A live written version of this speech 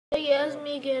yeah, it's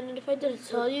me again. And if I didn't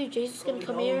tell you, Jason's gonna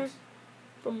come here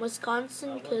from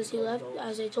Wisconsin because he left,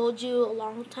 as I told you, a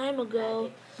long time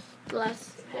ago. The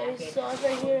last day, so I'm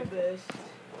right here.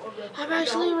 I'm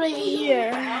actually right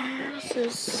here.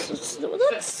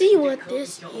 Let's see what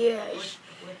this is.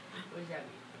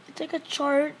 It's like a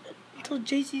chart until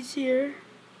JC's here.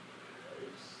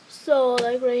 So,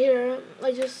 like right here,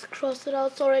 I just crossed it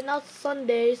out. So right now it's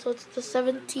Sunday, so it's the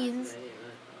 17th.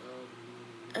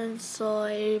 And so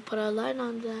I put a line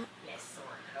on that.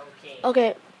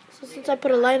 Okay, so since I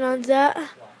put a line on that,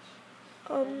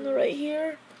 right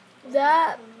here,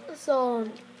 that, so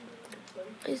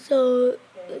it's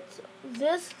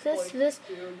this,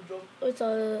 it's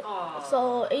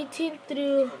so 18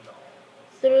 through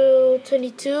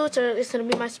 22, so it's gonna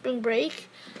be my spring break.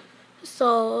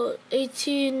 So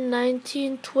 18,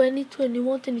 19, 20,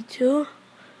 21, 22,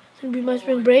 it's gonna be my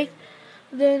spring break.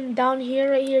 Then down here,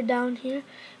 right here, down here,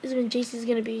 is when JC's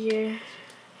gonna be here.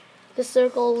 The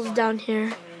circles down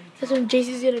here. That's when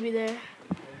JC's gonna be there.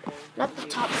 Not the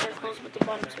top circles, but the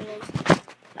bottom circles.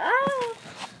 Ah!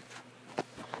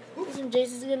 That's when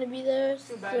JC's gonna be there.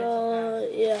 So,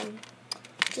 yeah.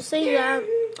 Just say that.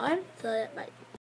 I'm bye.